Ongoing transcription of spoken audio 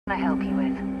I help you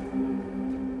with?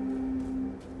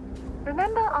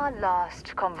 Remember our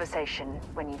last conversation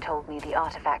when you told me the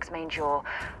artifacts made your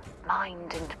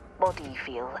mind and body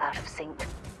feel out of sync?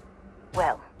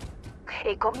 Well,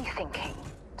 it got me thinking.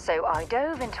 So I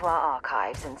dove into our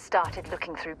archives and started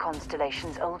looking through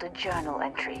Constellation's older journal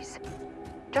entries.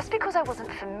 Just because I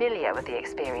wasn't familiar with the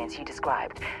experience you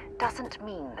described doesn't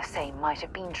mean the same might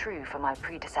have been true for my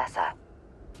predecessor.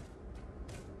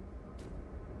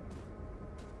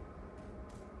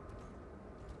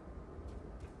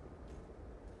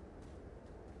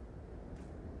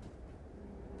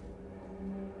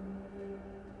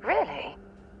 Really?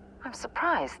 I'm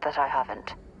surprised that I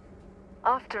haven't.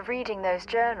 After reading those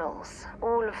journals,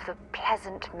 all of the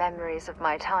pleasant memories of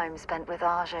my time spent with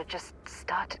Aja just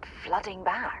started flooding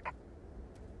back.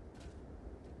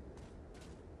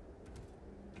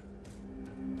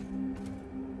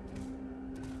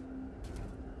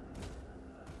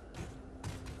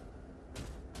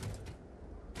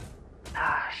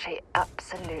 She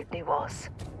absolutely was.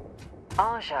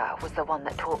 Aja was the one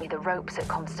that taught me the ropes at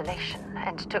Constellation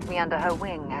and took me under her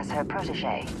wing as her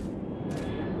protege.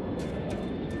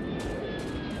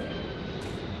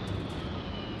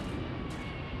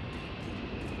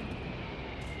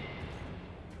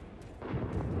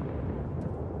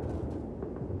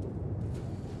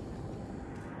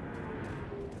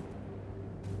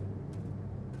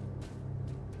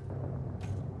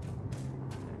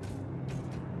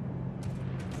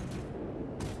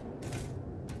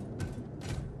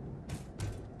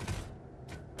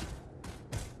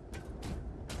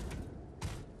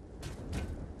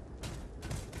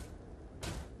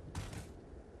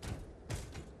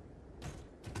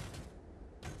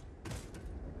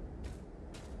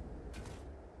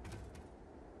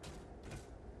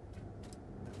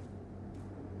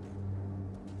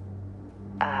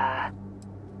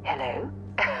 Hello?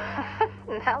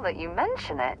 Now that you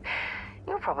mention it,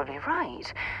 you're probably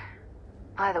right.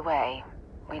 Either way,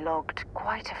 we logged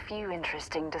quite a few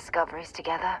interesting discoveries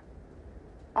together.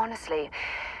 Honestly,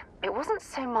 it wasn't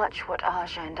so much what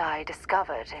Aja and I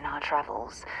discovered in our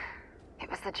travels. It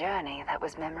was the journey that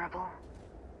was memorable.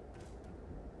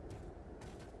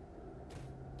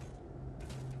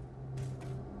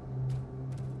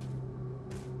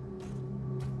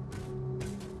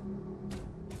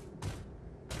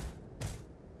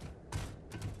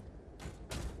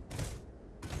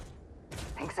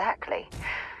 Exactly.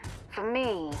 For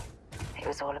me, it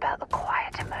was all about the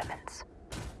quieter moments.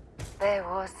 There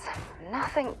was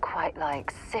nothing quite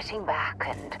like sitting back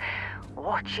and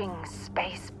watching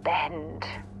space bend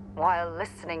while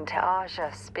listening to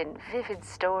Aja spin vivid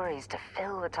stories to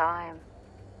fill the time.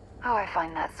 Oh, I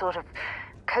find that sort of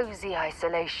cozy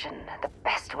isolation the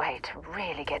best way to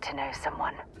really get to know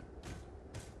someone.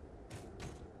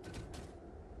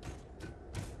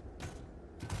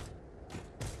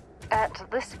 At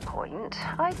this point,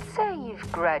 I'd say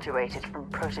you've graduated from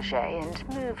protege and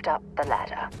moved up the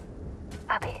ladder.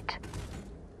 A bit.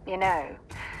 You know,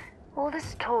 all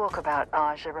this talk about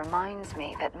Aja reminds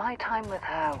me that my time with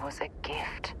her was a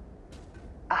gift.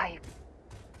 I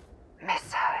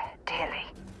miss her dearly.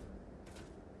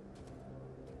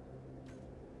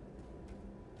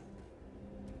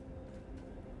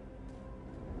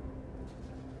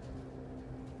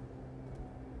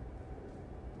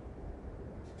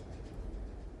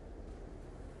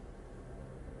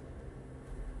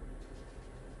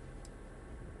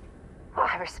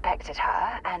 I respected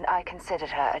her, and I considered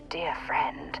her a dear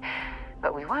friend,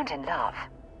 but we weren't in love.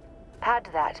 Had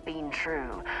that been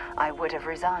true, I would have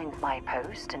resigned my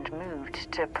post and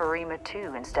moved to Parima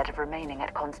 2 instead of remaining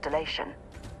at Constellation.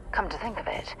 Come to think of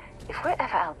it, if we're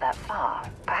ever out that far,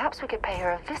 perhaps we could pay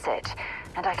her a visit,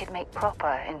 and I could make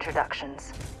proper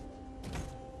introductions.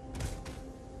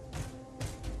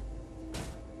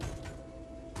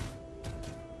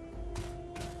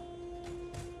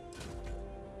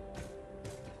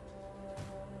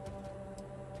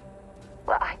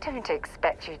 Well, I don't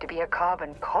expect you to be a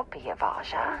carbon copy of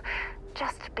Aja.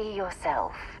 Just be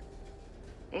yourself.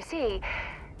 You see,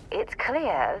 it's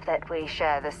clear that we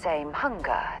share the same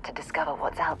hunger to discover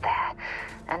what's out there.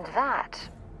 And that,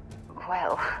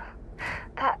 well,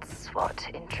 that's what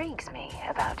intrigues me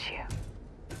about you.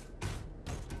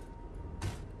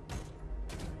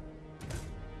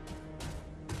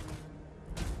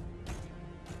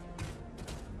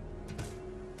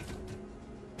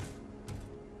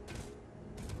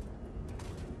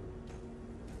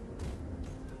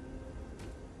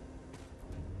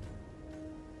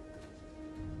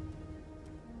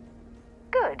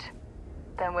 Good.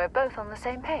 Then we're both on the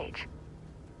same page.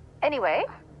 Anyway,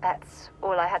 That's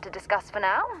all I had to discuss for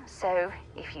now, so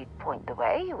if you'd point the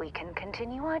way, we can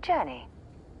continue our journey.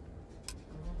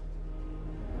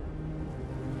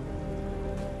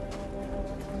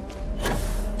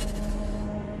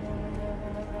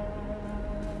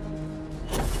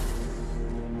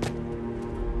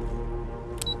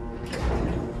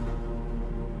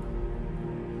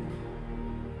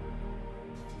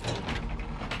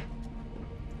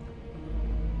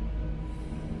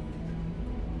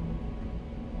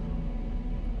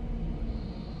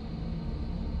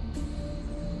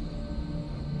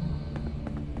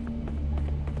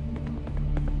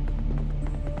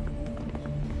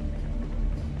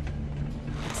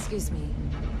 Excuse me.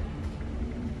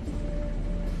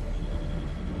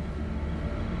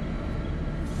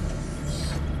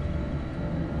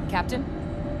 Captain,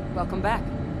 welcome back.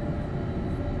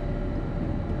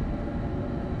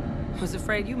 Was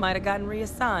afraid you might have gotten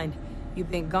reassigned.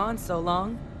 You've been gone so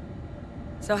long.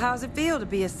 So how's it feel to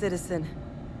be a citizen?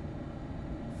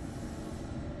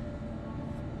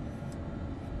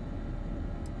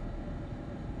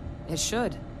 It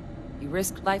should. You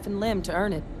risked life and limb to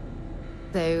earn it.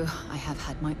 Though I have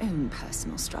had my own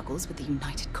personal struggles with the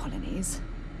United Colonies,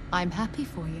 I'm happy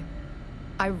for you.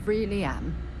 I really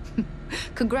am.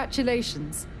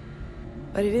 Congratulations.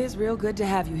 But it is real good to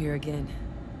have you here again.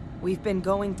 We've been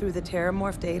going through the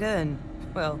Terramorph data and,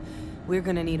 well, we're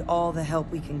gonna need all the help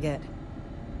we can get.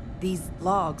 These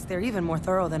logs, they're even more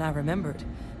thorough than I remembered.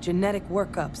 Genetic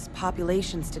workups,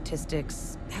 population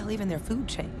statistics, hell, even their food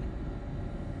chain.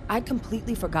 I'd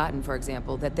completely forgotten, for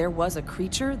example, that there was a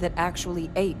creature that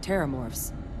actually ate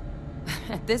Terramorphs.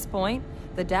 At this point,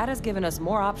 the data's given us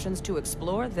more options to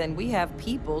explore than we have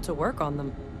people to work on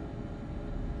them.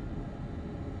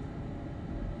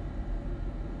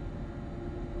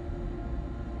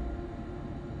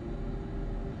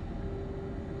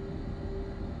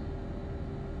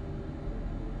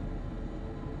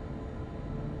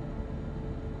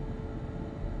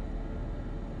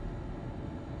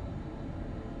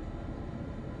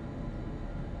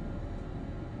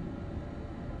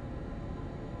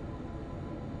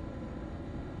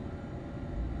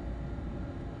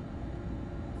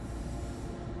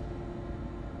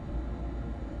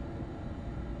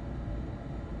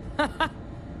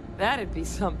 That'd be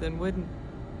something, wouldn't...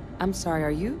 I'm sorry,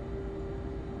 are you?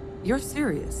 You're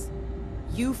serious?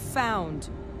 You found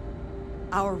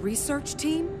our research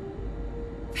team?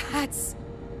 That's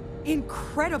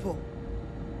incredible.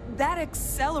 That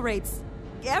accelerates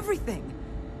everything.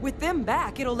 With them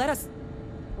back, it'll let us...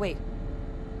 Wait.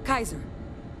 Kaiser.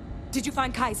 Did you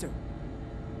find Kaiser?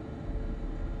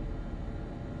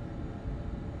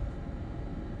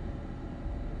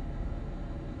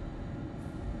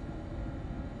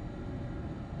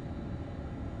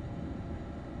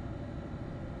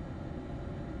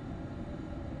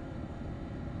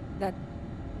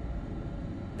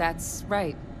 That's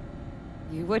right.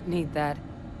 You would need that.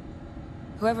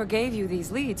 Whoever gave you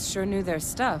these leads sure knew their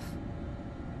stuff.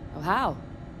 Oh, how?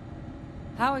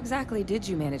 How exactly did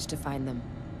you manage to find them?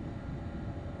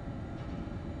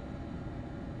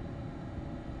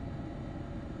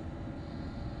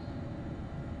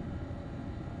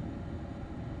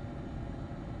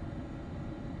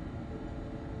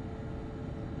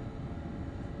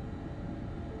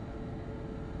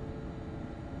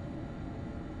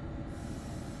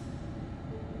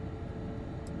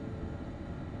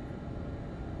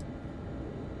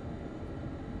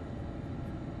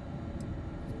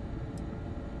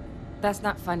 That's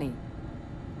not funny.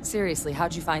 Seriously,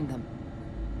 how'd you find them?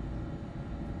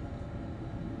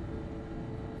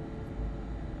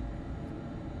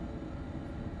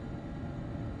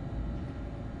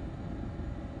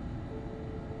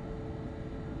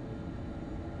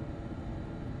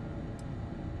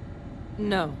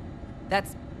 No.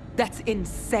 That's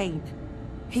insane.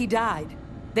 He died.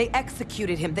 They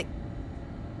executed him.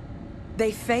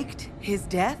 They faked his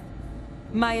death?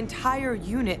 My entire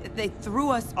unit, they threw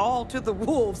us all to the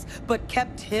wolves, but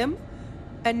kept him?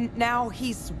 And now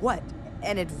he's what?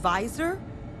 An advisor?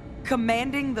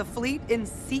 Commanding the fleet in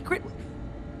secret?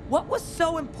 What was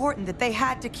so important that they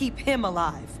had to keep him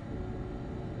alive?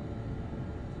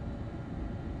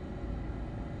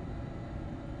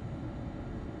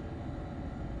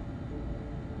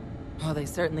 Well, they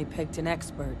certainly picked an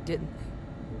expert, didn't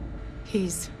they?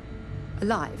 He's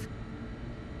alive.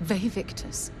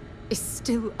 Victus is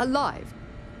still alive.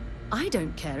 I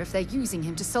don't care if they're using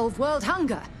him to solve world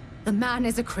hunger. The man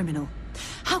is a criminal.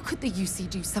 How could the UC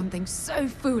do something so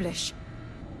foolish?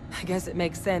 I guess it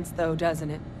makes sense though, doesn't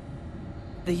it?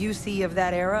 The UC of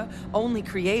that era only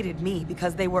created me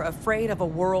because they were afraid of a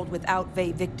world without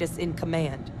Victus in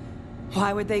command.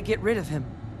 Why would they get rid of him?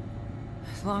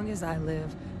 As long as I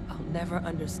live, I'll never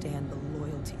understand the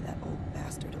loyalty that old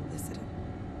bastard elicited.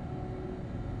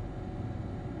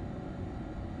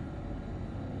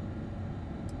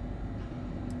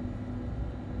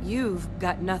 You've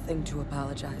got nothing to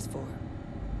apologize for.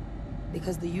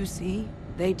 Because the UC,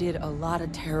 they did a lot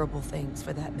of terrible things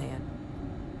for that man.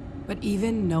 But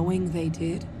even knowing they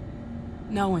did,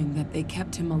 knowing that they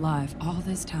kept him alive all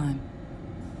this time,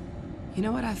 you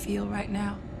know what I feel right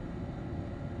now?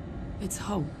 It's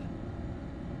hope.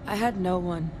 I had no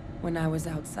one when I was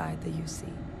outside the UC.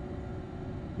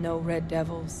 No Red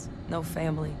Devils, no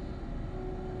family.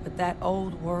 But that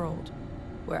old world,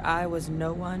 where I was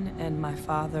no one and my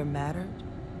father mattered,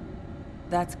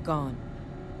 that's gone.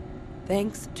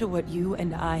 Thanks to what you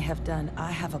and I have done,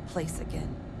 I have a place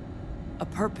again. A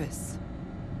purpose.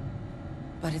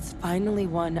 But it's finally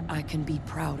one I can be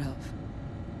proud of.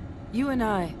 You and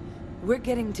I, we're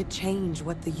getting to change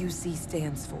what the UC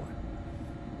stands for.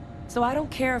 So I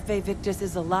don't care if Vivictus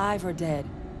is alive or dead.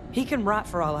 He can rot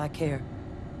for all I care.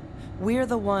 We're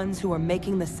the ones who are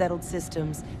making the settled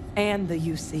systems and the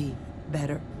UC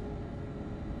better.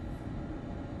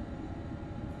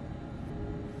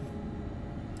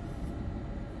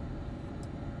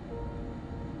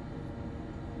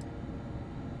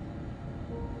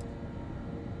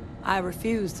 I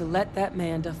refuse to let that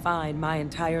man define my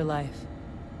entire life.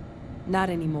 Not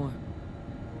anymore.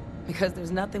 Because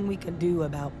there's nothing we can do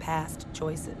about past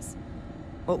choices.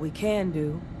 What we can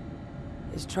do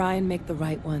is try and make the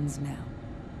right ones now.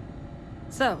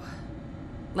 So,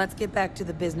 let's get back to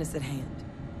the business at hand.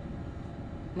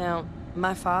 Now,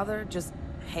 my father just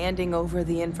handing over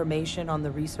the information on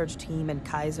the research team and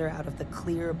Kaiser out of the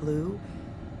clear blue,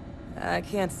 I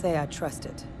can't say I trust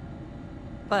it.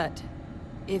 But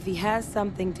if he has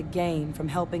something to gain from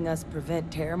helping us prevent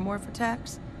terramorph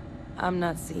attacks, I'm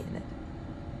not seeing it.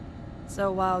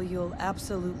 So while you'll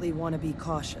absolutely want to be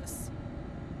cautious,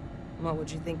 what would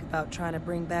you think about trying to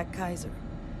bring back Kaiser?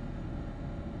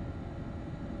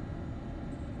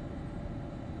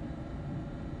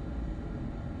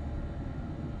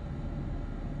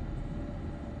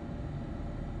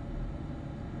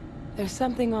 There's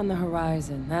something on the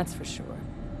horizon, that's for sure.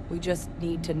 We just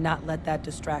need to not let that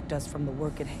distract us from the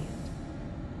work at hand.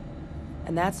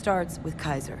 And that starts with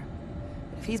Kaiser.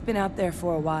 If he's been out there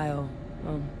for a while,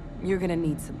 well, you're gonna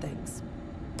need some things.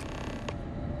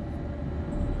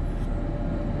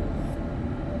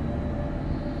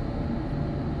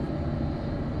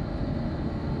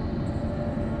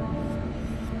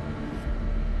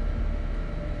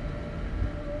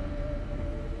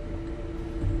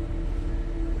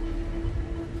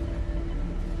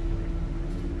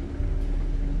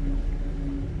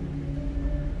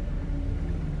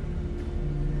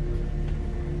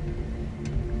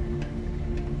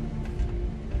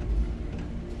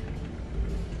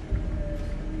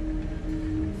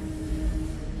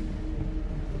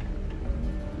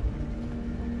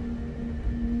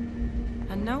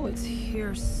 I know it's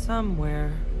here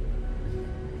somewhere.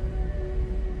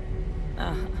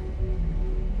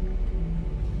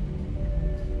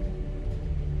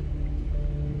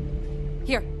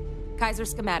 Here, Kaiser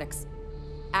schematics.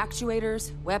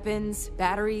 Actuators, weapons,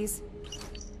 batteries.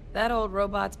 That old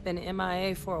robot's been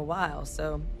MIA for a while,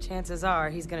 so chances are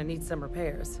he's gonna need some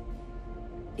repairs.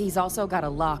 He's also got a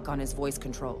lock on his voice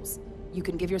controls. You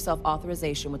can give yourself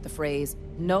authorization with the phrase,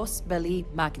 Nos belli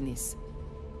machinis.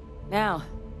 Now,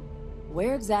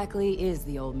 where exactly is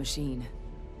the old machine?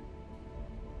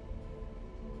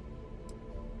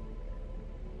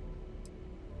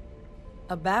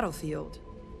 A battlefield?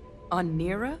 On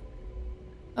Nira?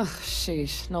 Ugh,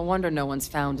 sheesh. No wonder no one's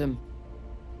found him.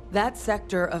 That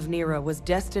sector of Nira was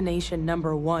destination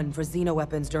 #1 for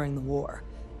xenoweapons during the war.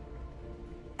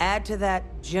 Add to that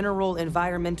general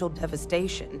environmental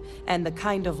devastation and the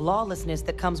kind of lawlessness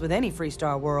that comes with any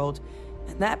Freestar world,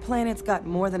 and that planet's got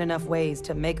more than enough ways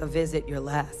to make a visit your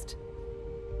last.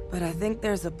 But I think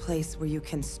there's a place where you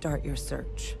can start your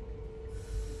search.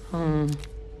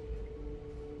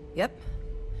 Yep.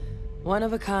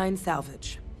 One-of-a-kind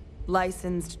salvage.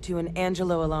 Licensed to an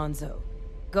Angelo Alonso.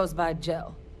 Goes by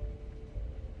Gel.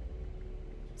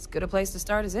 As good a place to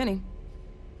start as any.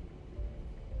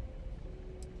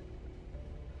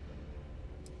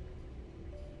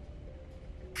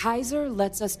 Kaiser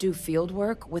lets us do field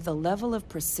work with a level of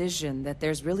precision that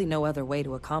there's really no other way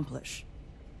to accomplish.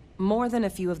 More than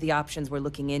a few of the options we're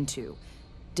looking into.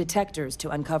 Detectors to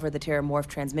uncover the terramorph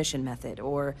transmission method,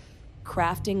 or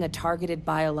crafting a targeted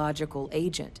biological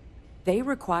agent. They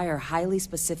require highly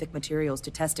specific materials to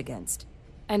test against.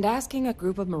 And asking a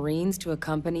group of Marines to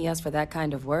accompany us for that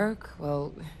kind of work,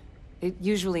 well, it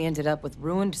usually ended up with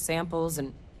ruined samples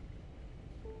and...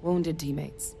 wounded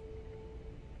teammates.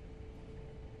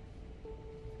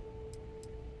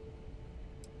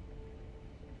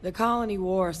 The Colony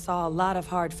War saw a lot of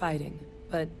hard fighting,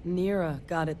 but Nira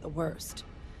got it the worst.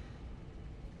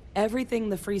 Everything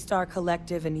the Freestar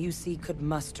Collective and UC could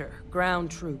muster,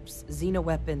 ground troops,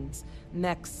 xenoweapons,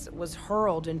 mechs, was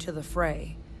hurled into the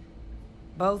fray.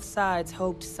 Both sides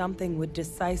hoped something would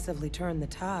decisively turn the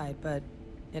tide, but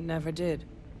it never did.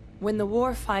 When the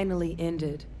war finally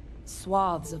ended,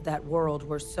 swaths of that world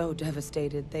were so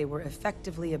devastated they were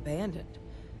effectively abandoned.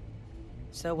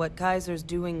 So what Kaiser's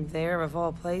doing there of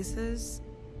all places,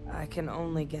 I can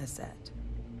only guess at.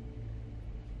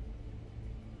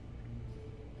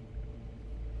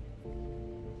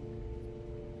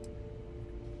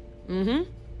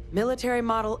 Military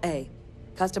Model A.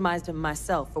 Customized him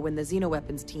myself for when the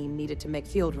xenoweapons team needed to make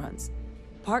field runs.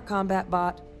 Part combat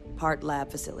bot, part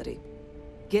lab facility.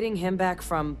 Getting him back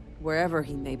from wherever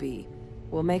he may be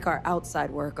will make our outside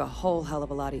work a whole hell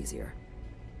of a lot easier.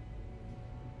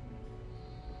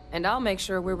 And I'll make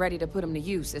sure we're ready to put him to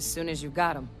use as soon as you've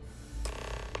got him.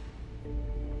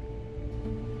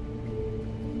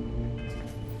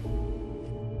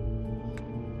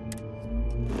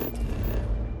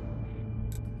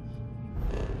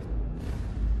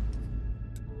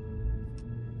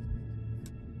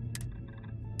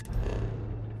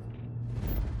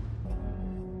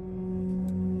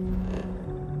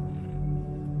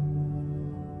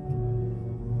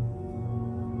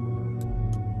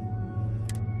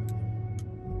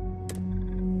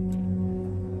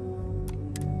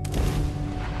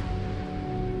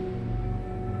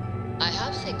 I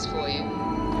have things for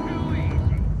you.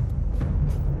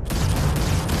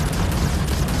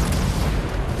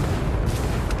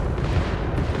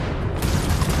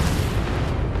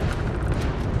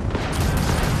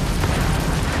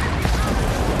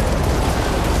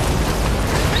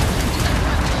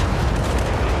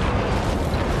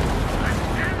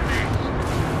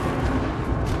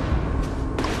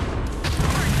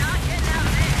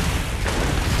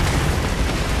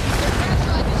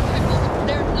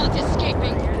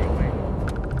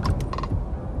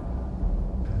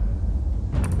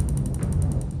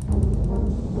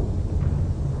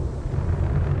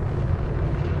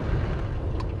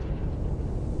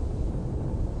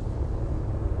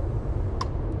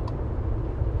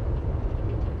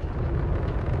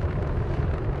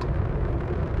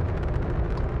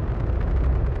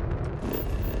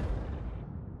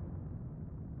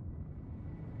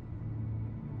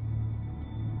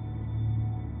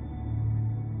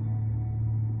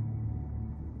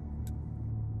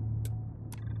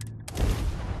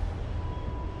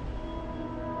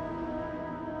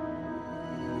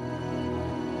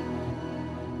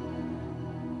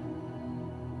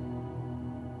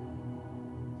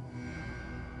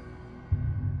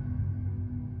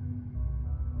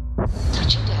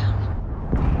 Touching down.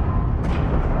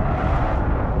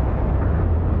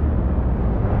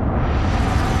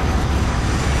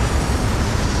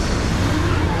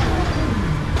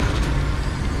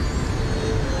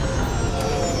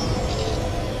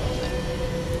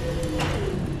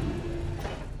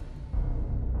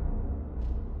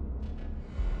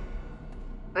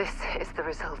 This is the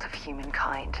result of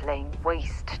humankind laying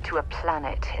waste to a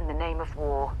planet in the name of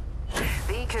war.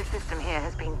 The ecosystem here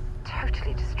has been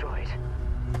totally destroyed.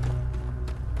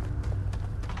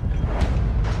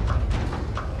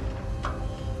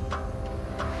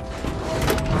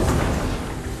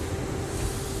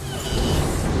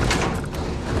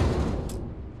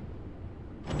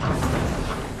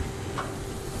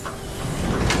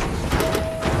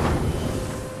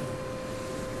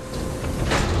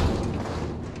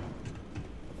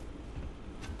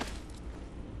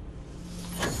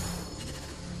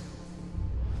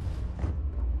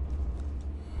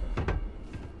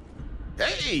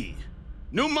 Hey!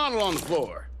 New model on the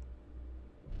floor.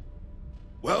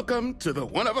 Welcome to the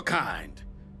one-of-a-kind.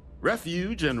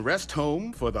 Refuge and rest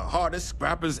home for the hardest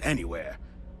scrappers anywhere.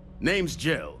 Name's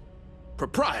Jill.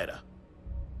 Proprietor.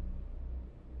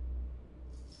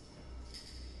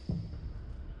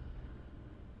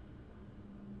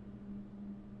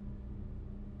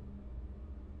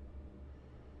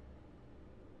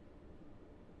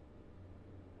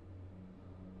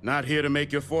 Not here to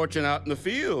make your fortune out in the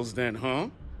fields, then, huh?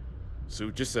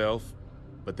 Suit yourself.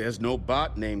 But there's no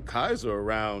bot named Kaiser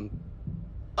around.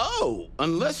 Oh,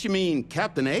 unless you mean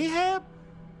Captain Ahab?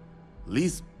 At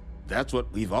least, that's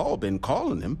what we've all been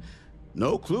calling him.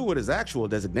 No clue what his actual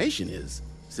designation is,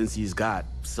 since he's got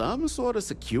some sort of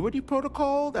security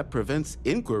protocol that prevents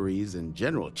inquiries and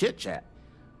general chit-chat.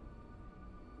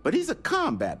 But he's a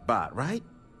combat bot, right?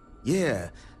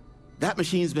 Yeah, that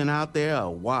machine's been out there a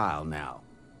while now.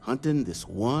 hunting this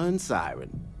one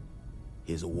siren,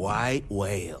 his white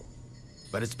whale.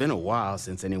 But it's been a while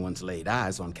since anyone's laid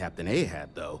eyes on Captain Ahab,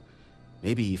 though.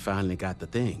 Maybe he finally got the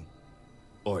thing.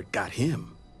 Or it got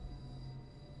him.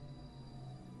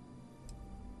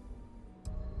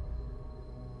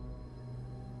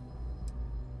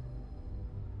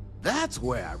 That's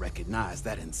where I recognize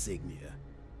that insignia.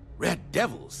 Red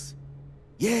Devils.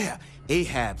 Yeah,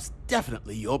 Ahab's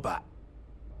definitely your bot.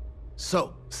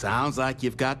 So, sounds like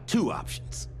you've got two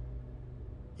options.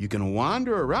 You can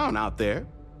wander around out there,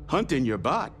 hunting your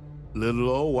bot, little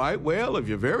old white whale of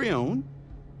your very own.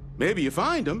 Maybe you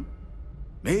find him,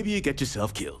 maybe you get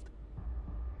yourself killed.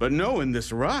 But knowing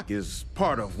this rock is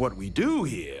part of what we do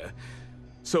here.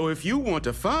 So if you want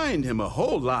to find him a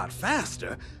whole lot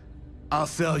faster, I'll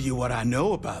sell you what I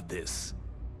know about this.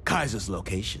 Kaiser's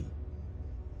location.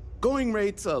 Going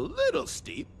rate's a little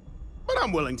steep, but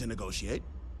I'm willing to negotiate.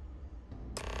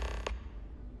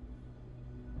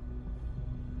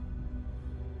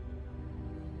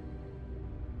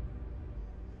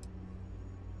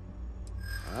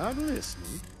 I'm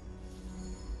listening.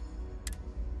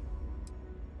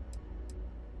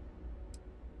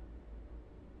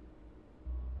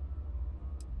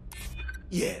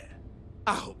 Yeah,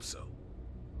 I hope so.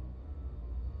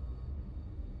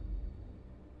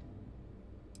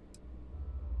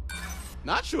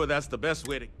 Not sure that's the best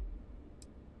way to...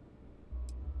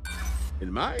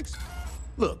 In my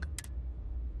Look.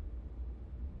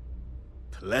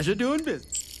 Pleasure doing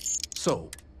business. So,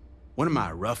 one of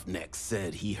my roughnecks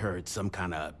said he heard some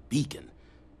kind of beacon.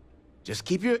 Just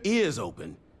keep your ears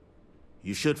open.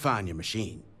 You should find your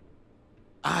machine.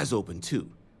 Eyes open,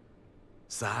 too.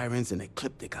 Sirens and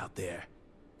Ecliptic out there,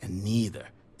 and neither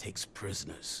takes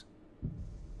prisoners.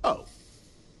 Oh.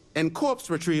 And corpse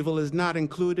retrieval is not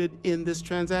included in this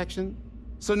transaction,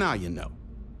 so now you know.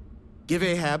 Give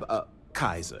Ahab a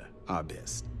Kaiser our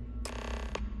best.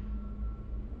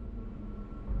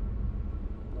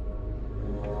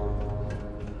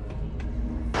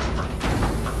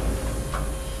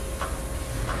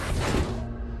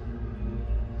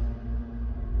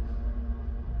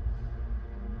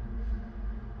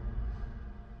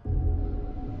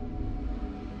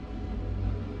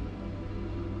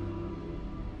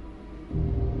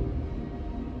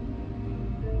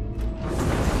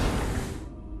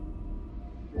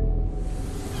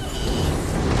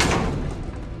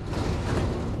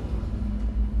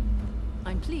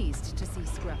 Pleased to see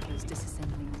scrappers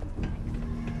disassembling.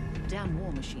 Damn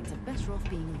war machines are better off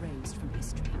being erased from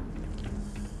history.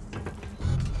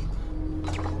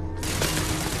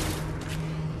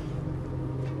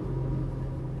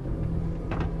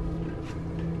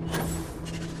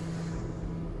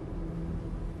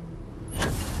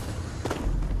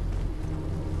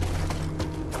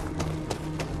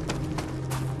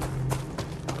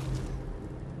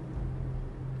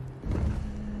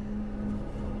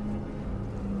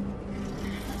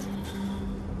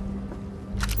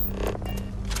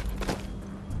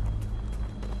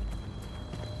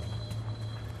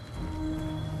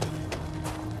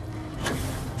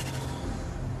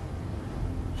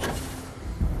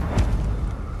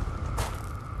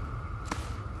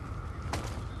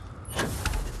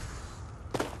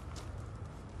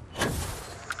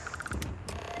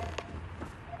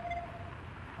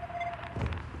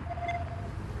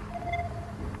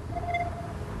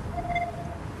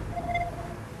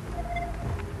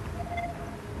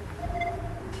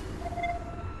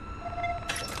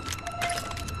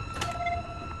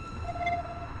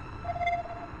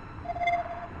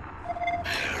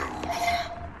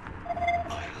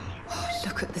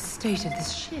 Look at the state of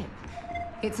this ship.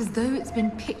 It's as though it's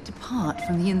been picked apart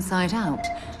from the inside out.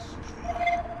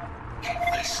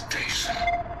 Station.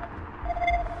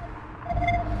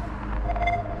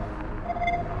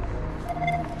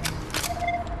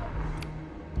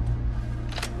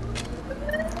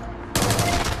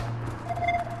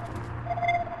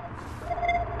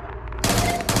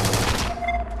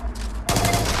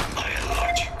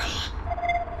 Biological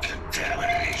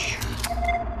contamination.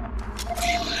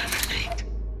 Eliminate.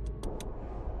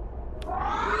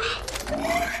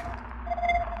 Word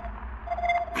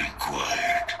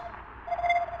required.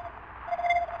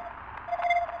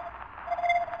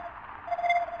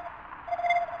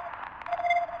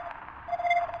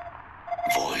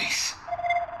 Voice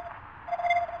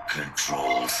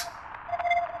controls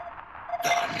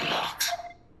unlocked.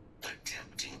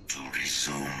 Attempting to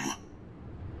resume.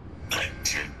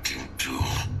 Attempting to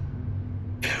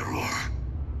error.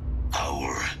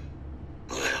 Our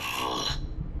level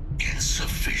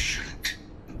insufficient.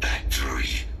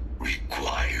 Battery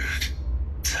required.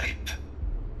 Type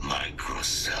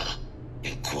microcell.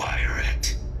 Inquire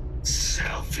at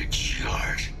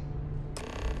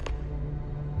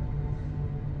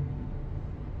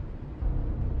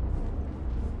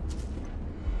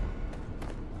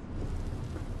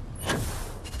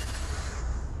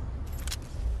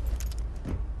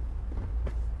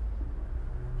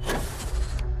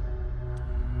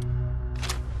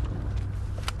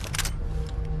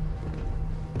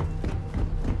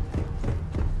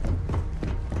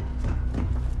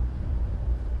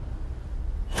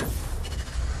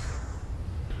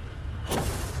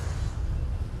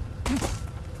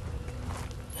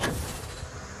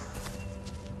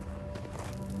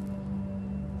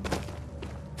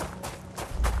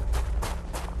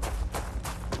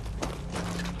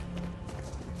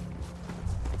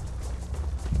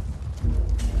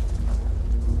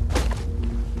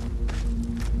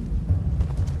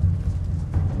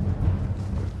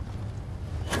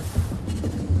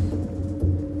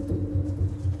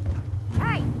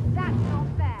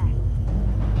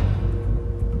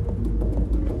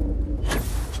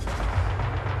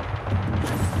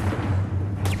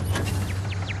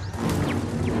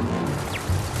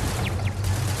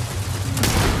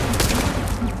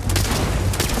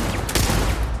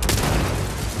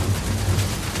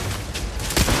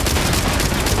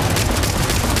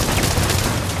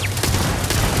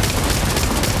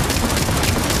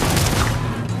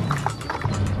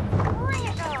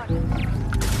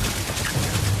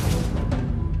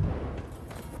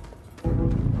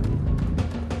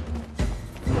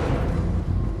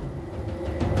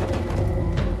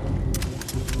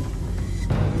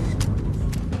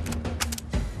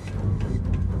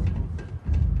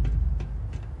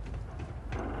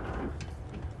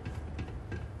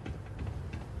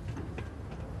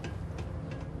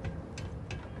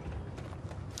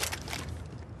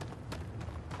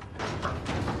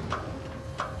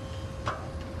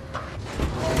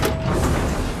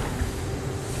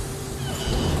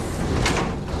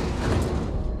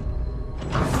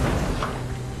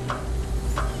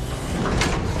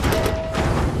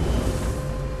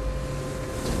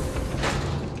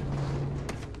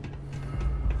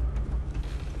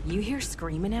You hear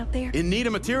screaming out there? In need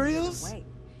of materials? Wait.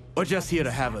 Or just here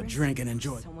to have a drink and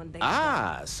enjoy? Someone they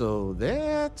Ah, so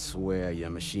that's where your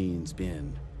machine's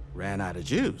been. Ran out of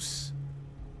juice.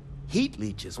 Heat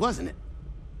leeches, wasn't it?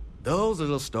 Those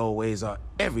little stowaways are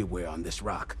everywhere on this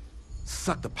rock.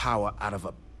 Suck the power out of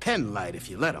a pen light if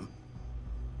you let them.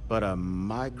 But a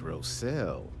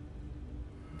microcell,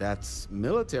 that's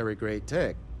military-grade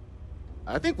tech.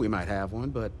 I think we might have one,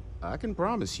 but I can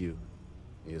promise you,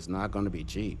 it's not gonna be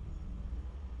cheap.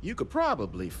 You could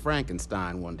probably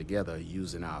Frankenstein one together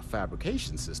using our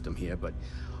fabrication system here, but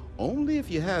only if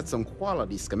you had some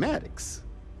quality schematics.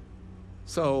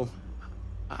 So,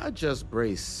 I just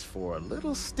brace for a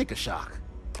little sticker shock.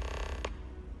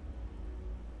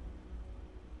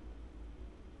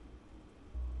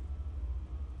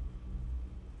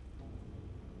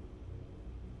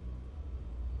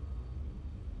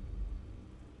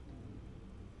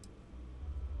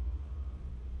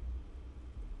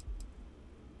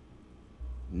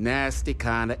 Nasty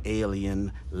kind of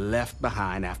alien left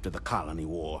behind after the Colony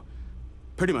War.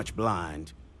 Pretty much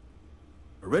blind.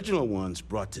 Original ones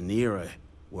brought to Nera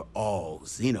were all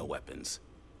xeno-weapons.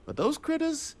 But those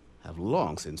critters have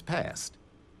long since passed.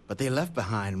 But they left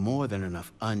behind more than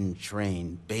enough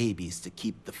untrained babies to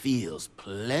keep the fields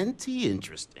plenty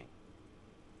interesting.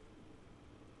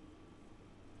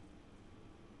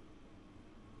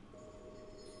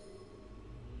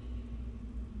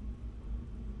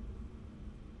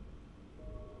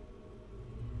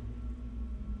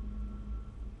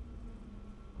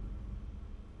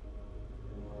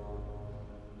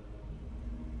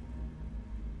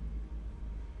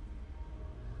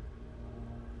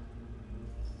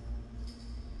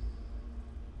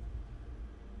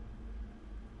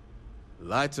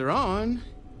 Lights are on.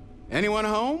 Anyone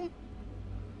home?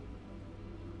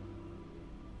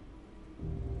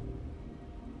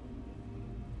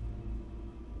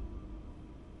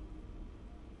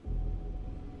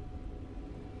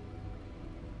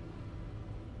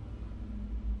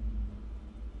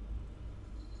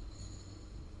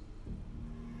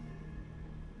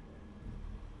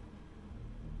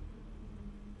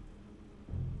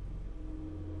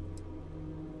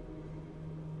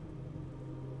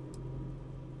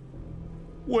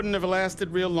 Wouldn't have lasted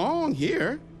real long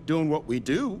here, doing what we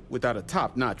do without a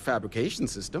top-notch fabrication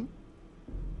system.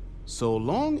 So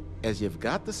long as you've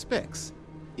got the specs,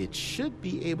 it should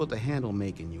be able to handle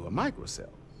making you a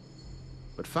microcell.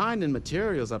 But finding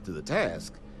materials up to the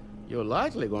task, you're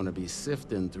likely going to be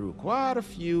sifting through quite a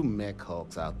few mech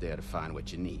hulks out there to find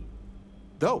what you need.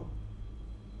 Though,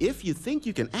 if you think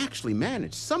you can actually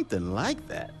manage something like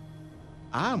that,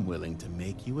 I'm willing to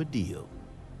make you a deal.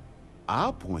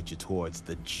 I'll point you towards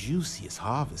the juiciest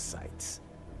harvest sites.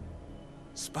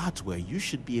 Spots where you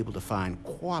should be able to find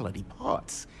quality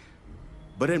parts.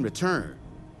 But in return,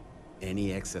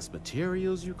 any excess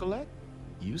materials you collect,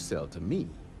 you sell to me,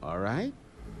 all right?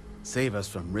 Save us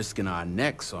from risking our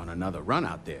necks on another run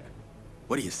out there.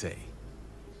 What do you say?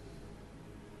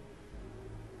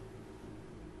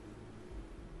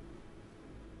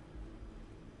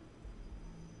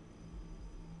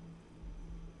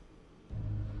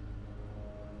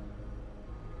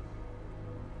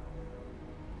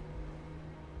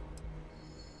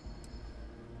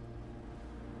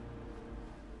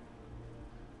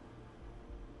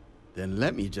 Then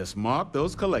let me just mark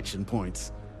those collection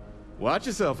points. Watch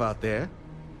yourself out there.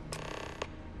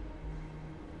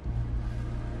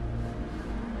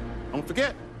 Don't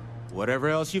forget, whatever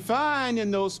else you find in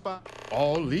those spots,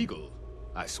 all legal,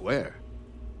 I swear.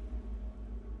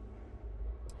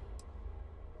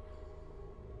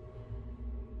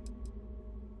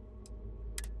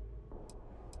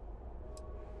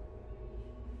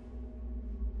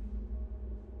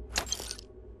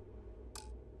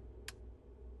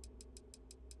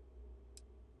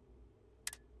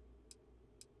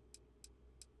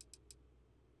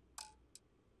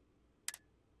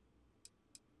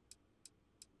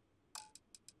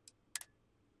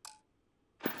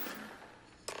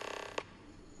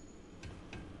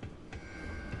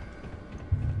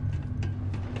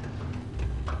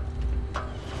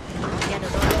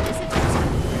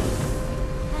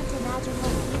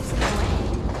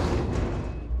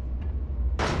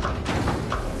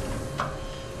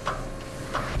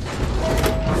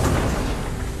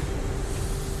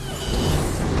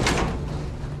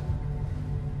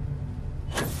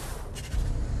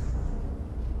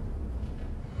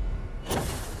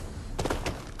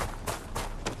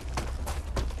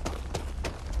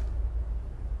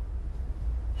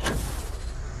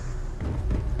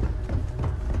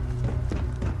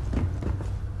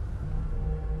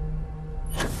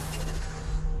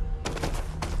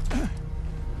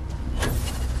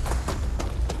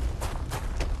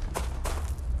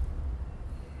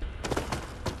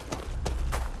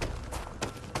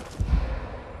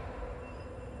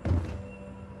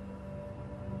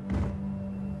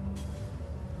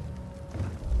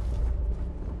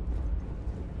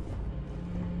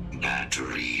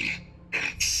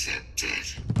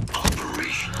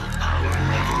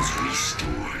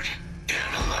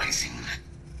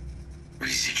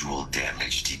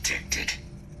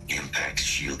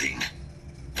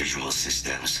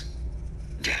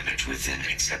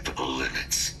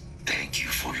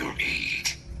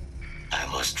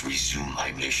 to resume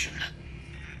my mission.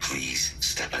 Please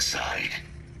step aside.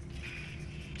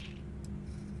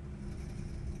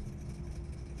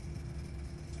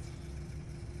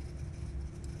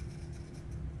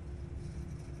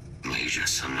 Major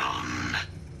Sanon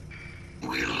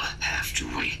will have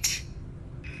to wait.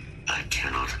 I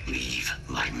cannot leave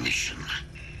my mission,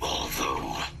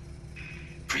 although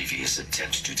previous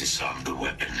attempts to disarm the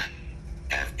weapon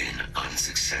have been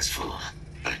unsuccessful.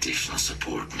 Additional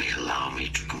support may allow me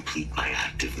to complete my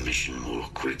active mission more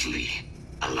quickly,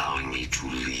 allowing me to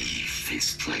leave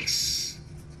this place.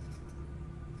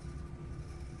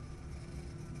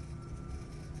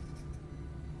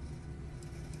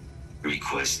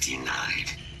 Request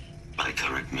denied. My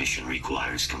current mission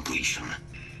requires completion.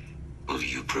 Will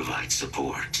you provide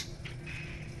support?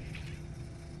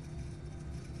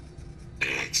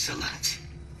 Excellent.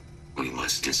 We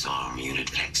must disarm Unit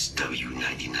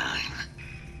XW-99.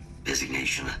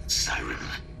 Designation Siren.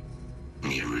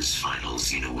 Mirror's final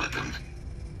xeno-weapon.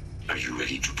 Are you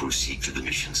ready to proceed to the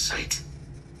mission site?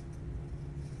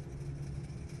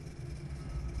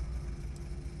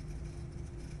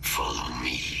 Follow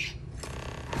me.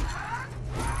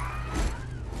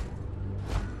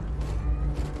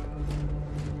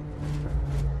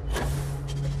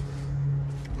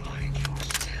 Mind your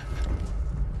step,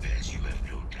 as you have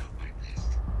no doubt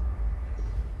witnessed.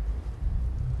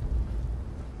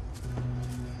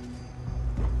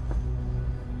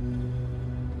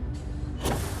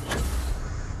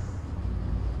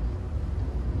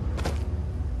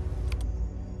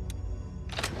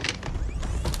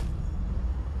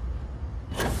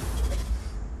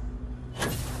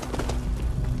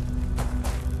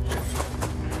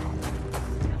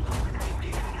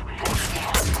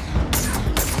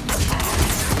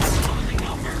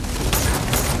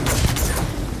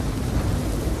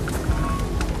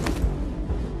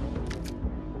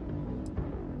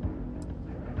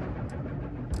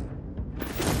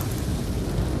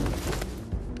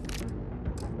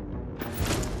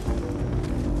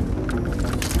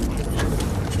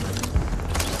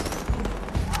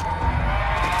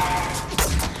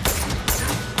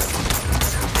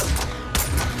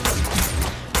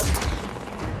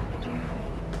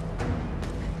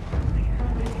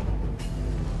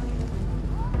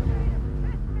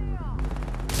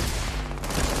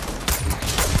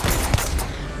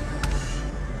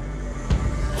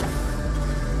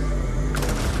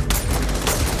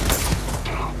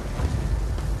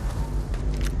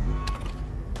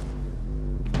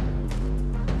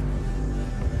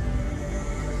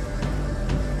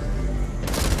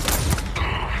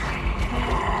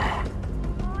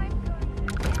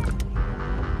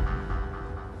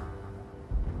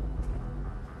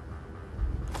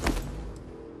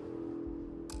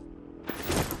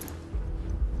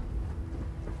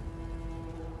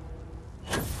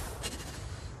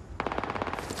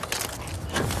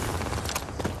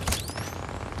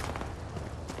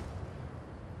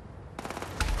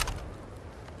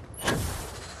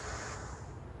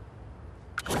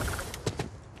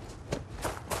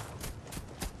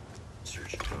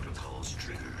 Search protocols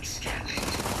triggered. Scanning.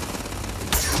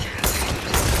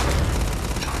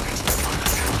 Target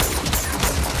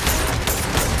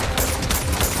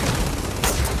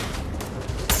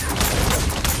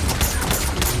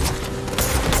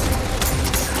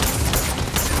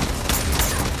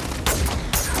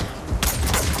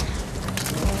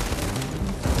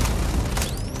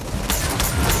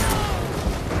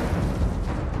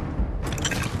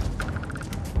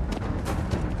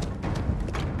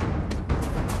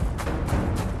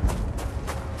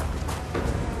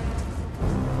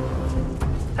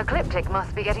Ecliptic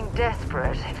must be getting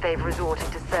desperate if they've resorted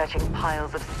to searching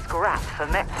piles of scrap for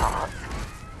mech parts.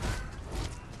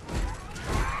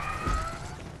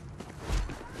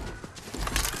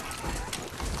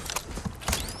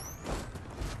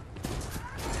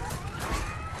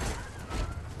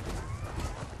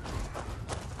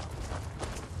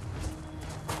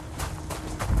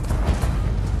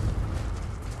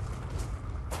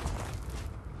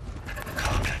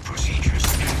 combat procedures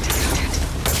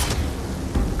activated.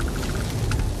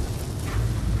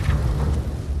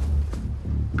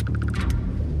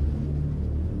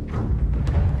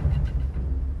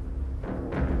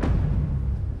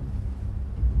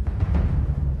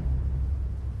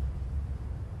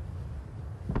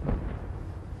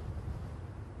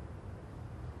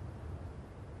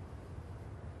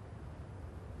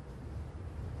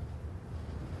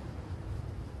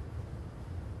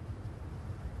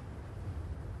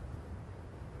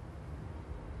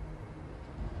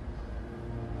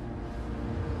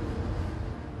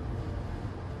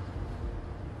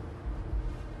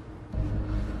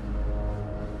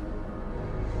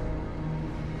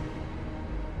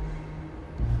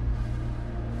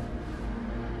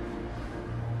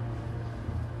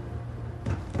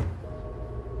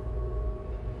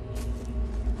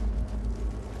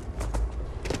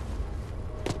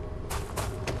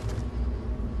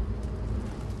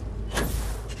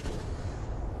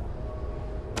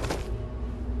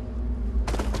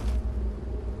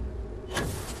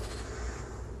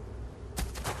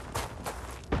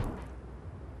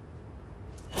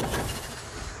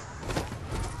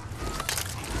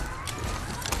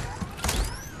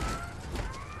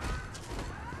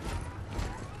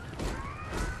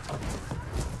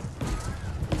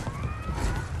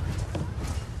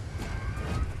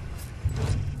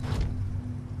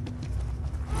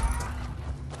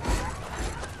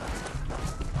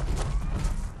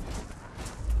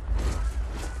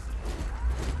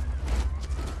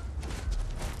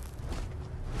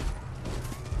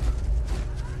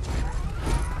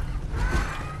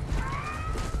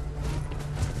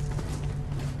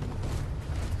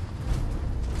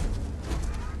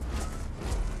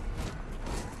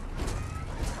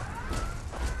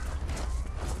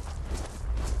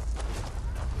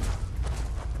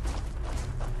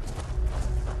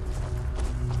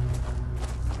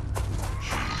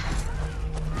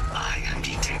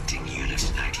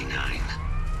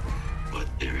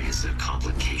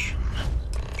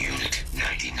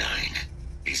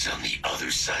 is on the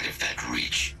other side of that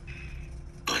ridge,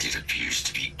 but it appears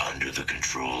to be under the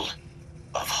control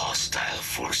of hostile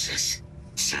forces.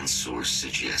 Sensors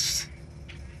suggest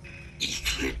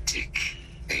Ecliptic.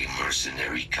 A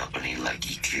mercenary company like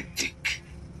Ecliptic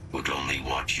would only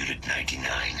want Unit 99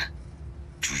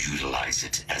 to utilize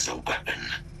it as a weapon.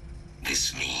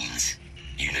 This means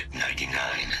Unit 99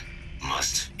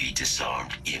 must be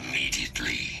disarmed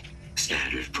immediately.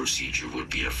 Standard procedure would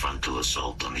be a frontal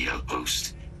assault on the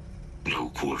outpost. No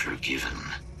quarter given.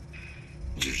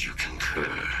 Do you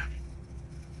concur?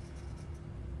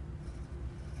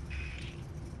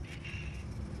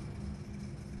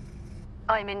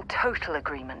 I'm in total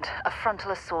agreement. A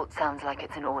frontal assault sounds like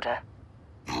it's in order.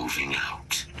 Moving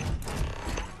out.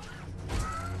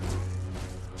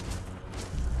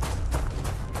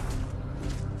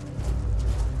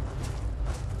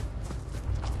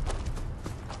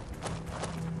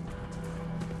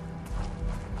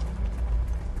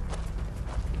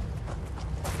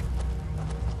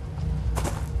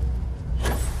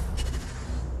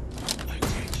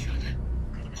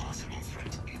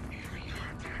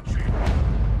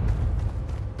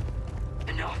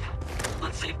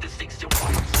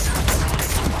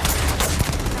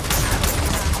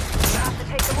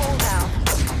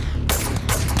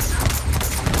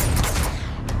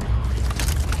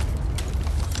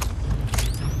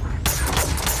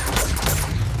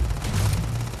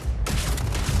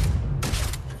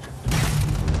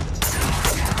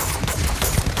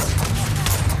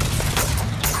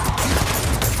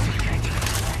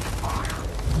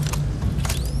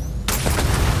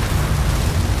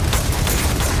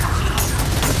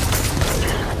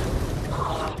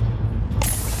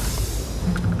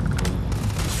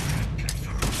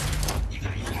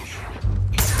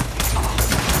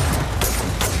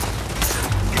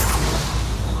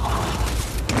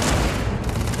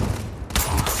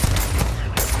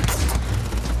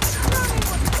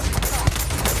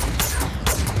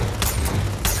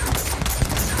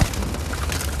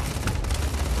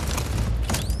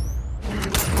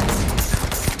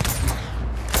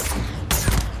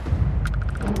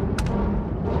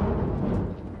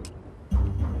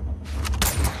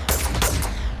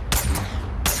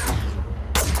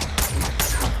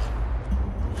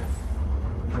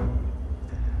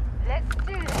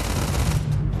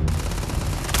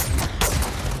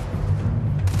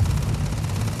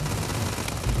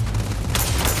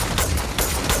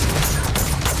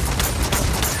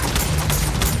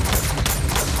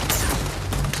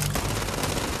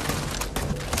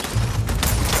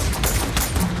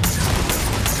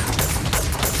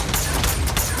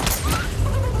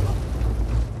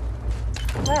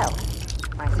 Well,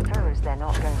 I suppose they're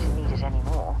not going to need it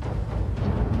anymore.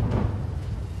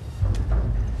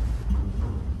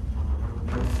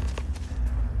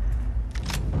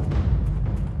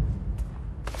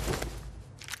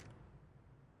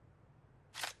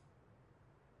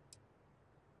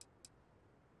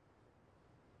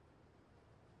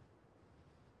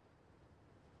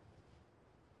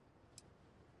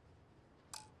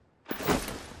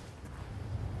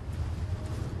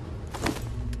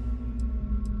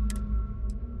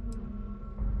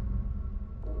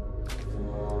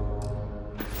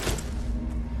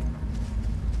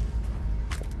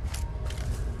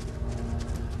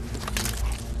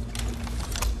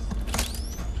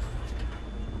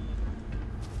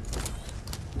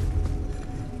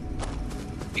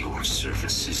 Your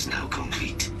service is now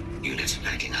complete, Unit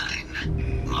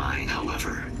 99. Mine,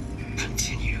 however,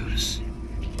 continues.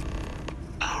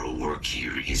 Our work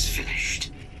here is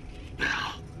finished.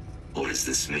 Now, what is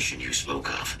this mission you spoke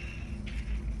of?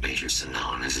 Major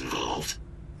Sanan is involved?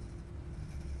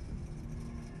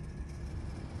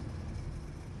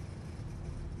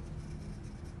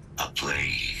 A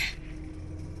plague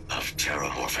of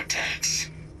terramorph attacks.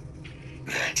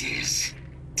 That is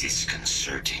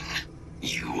disconcerting.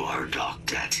 You are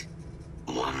docked at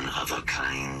one of a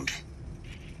kind.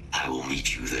 I will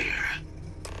meet you there.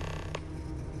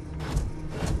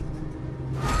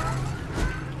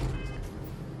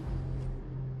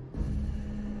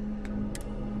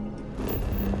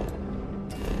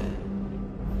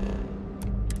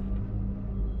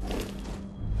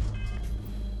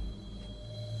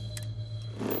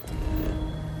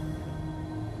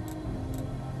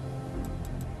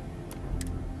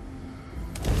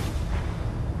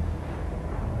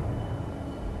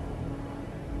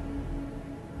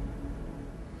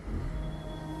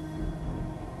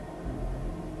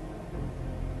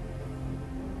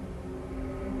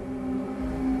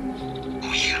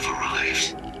 We have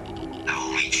arrived. I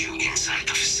will meet you inside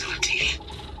the facility.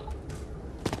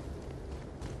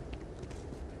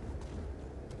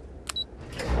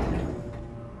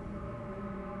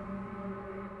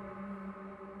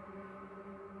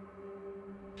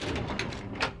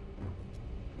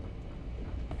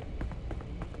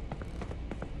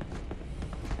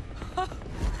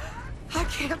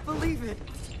 can't believe it.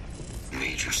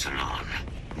 Major Sanan,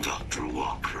 Dr.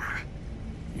 Walker.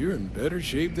 You're in better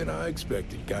shape than I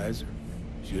expected, Kaiser.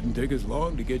 Shouldn't take us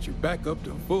long to get you back up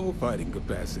to full fighting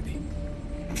capacity.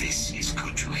 This is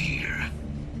good to hear.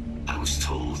 I was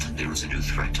told there was a new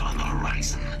threat on the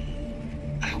horizon.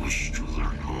 I wish to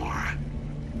learn more.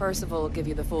 Percival will give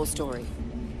you the full story.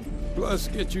 Plus,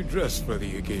 get you dressed for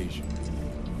the occasion.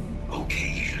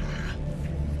 Occasion.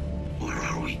 Where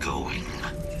are we going?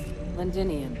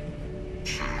 Londinium.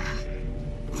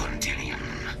 Londinium.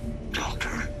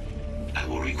 Doctor, I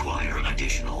will require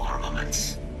additional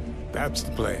armaments. That's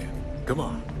the plan. Come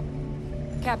on.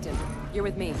 Captain, you're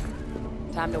with me.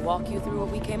 Time to walk you through what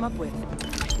we came up with.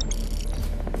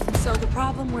 So the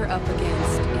problem we're up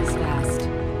against is vast.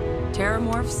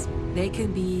 Terramorphs, they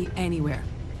can be anywhere.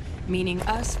 Meaning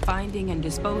us finding and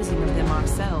disposing of them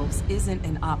ourselves isn't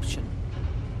an option.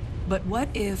 But what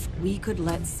if we could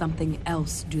let something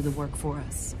else do the work for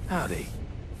us? Howdy.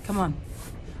 Come on.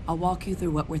 I'll walk you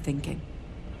through what we're thinking.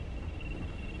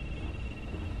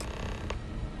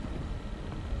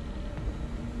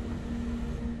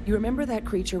 You remember that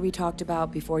creature we talked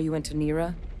about before you went to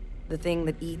Nira? The thing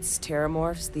that eats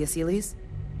terramorphs, the Asyles?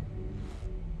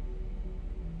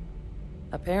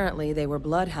 Apparently, they were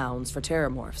bloodhounds for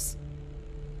terramorphs.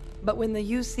 But when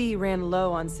the UC ran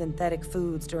low on synthetic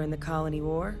foods during the Colony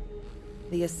War,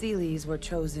 the Asyles were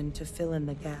chosen to fill in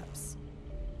the gaps.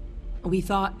 We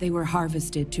thought they were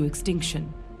harvested to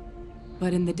extinction.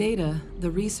 But in the data,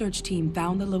 the research team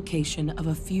found the location of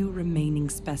a few remaining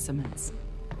specimens.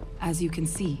 As you can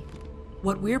see,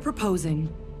 what we're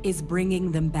proposing is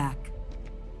bringing them back.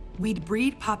 We'd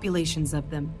breed populations of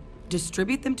them,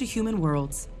 distribute them to human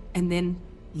worlds, and then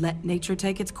let nature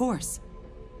take its course,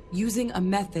 using a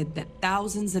method that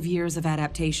thousands of years of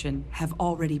adaptation have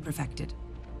already perfected.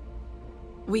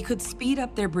 We could speed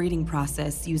up their breeding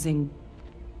process using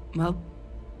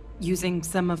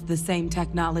some of the same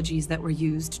technologies that were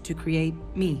used to create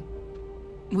me.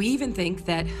 We even think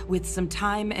that with some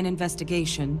time and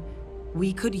investigation,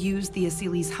 we could use the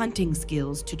Asyles' hunting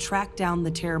skills to track down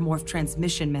the Terramorph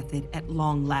transmission method at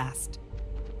long last.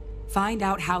 Find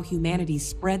out how humanity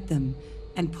spread them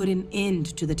and put an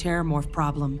end to the Terramorph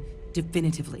problem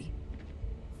definitively.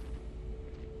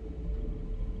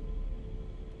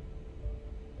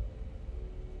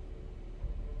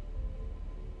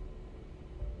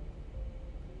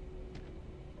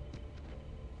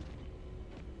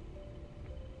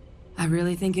 I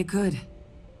really think it could.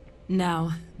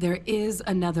 Now, there is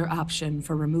another option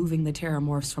for removing the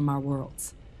Terramorphs from our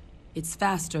worlds. It's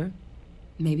faster,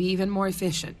 maybe even more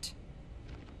efficient,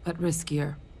 but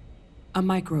riskier. A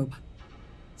microbe.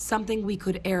 Something we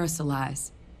could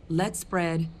aerosolize, let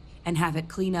spread, and have it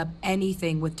clean up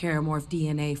anything with Terramorph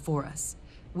DNA for us,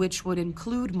 which would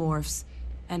include morphs,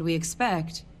 and we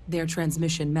expect their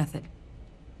transmission method.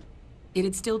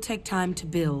 It'd still take time to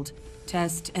build,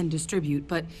 test, and distribute,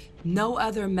 but no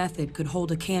other method could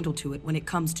hold a candle to it when it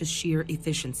comes to sheer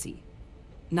efficiency.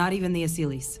 Not even the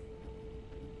Asyles.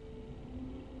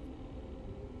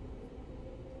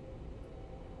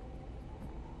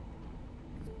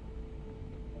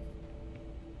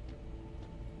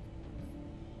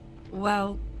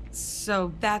 Well,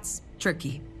 so that's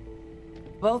tricky.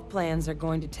 Both plans are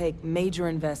going to take major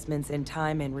investments in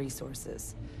time and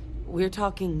resources. We're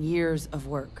talking years of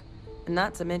work,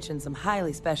 not to mention some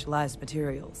highly specialized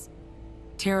materials.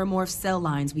 Terramorph cell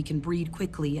lines we can breed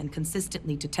quickly and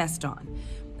consistently to test on.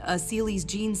 Asyles'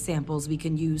 gene samples we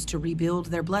can use to rebuild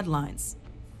their bloodlines.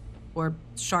 Or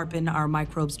sharpen our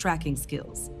microbes' tracking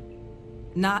skills.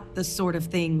 Not the sort of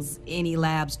things any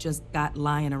labs just got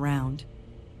lying around.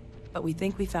 But we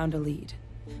think we found a lead.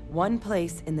 One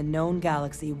place in the known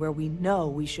galaxy where we know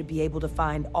we should be able to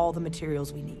find all the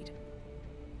materials we need.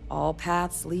 All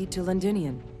paths lead to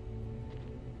Londinium.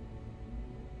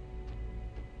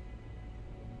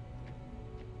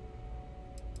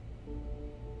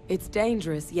 It's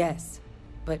dangerous, yes.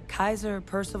 But Kaiser,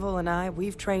 Percival, and I,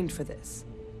 we've trained for this.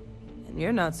 And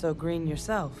you're not so green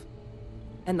yourself.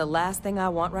 And the last thing I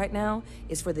want right now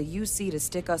is for the UC to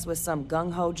stick us with some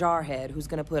gung-ho jarhead who's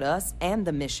gonna put us and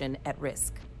the mission at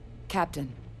risk.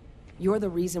 Captain, you're the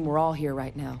reason we're all here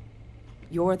right now.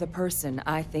 You're the person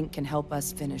I think can help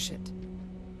us finish it.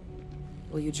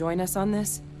 Will you join us on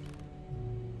this?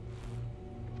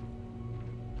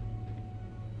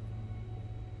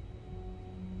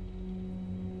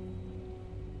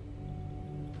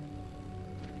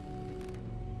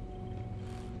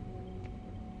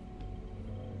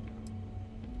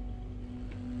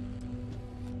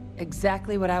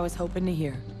 Exactly what I was hoping to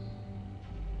hear.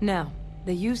 Now,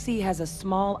 the UC has a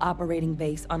small operating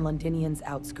base on Londinium's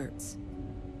outskirts.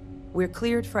 We're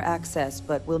cleared for access,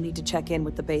 but we'll need to check in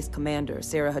with the base commander,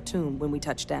 Sarah Hatum, when we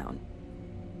touch down.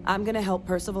 I'm gonna help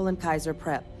Percival and Kaiser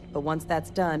prep, but once that's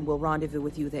done, we'll rendezvous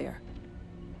with you there.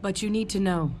 But you need to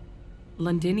know,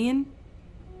 Londinian,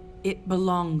 it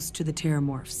belongs to the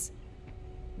Terramorphs.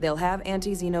 They'll have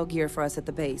anti-Xeno gear for us at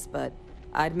the base, but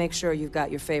I'd make sure you've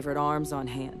got your favorite arms on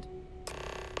hand.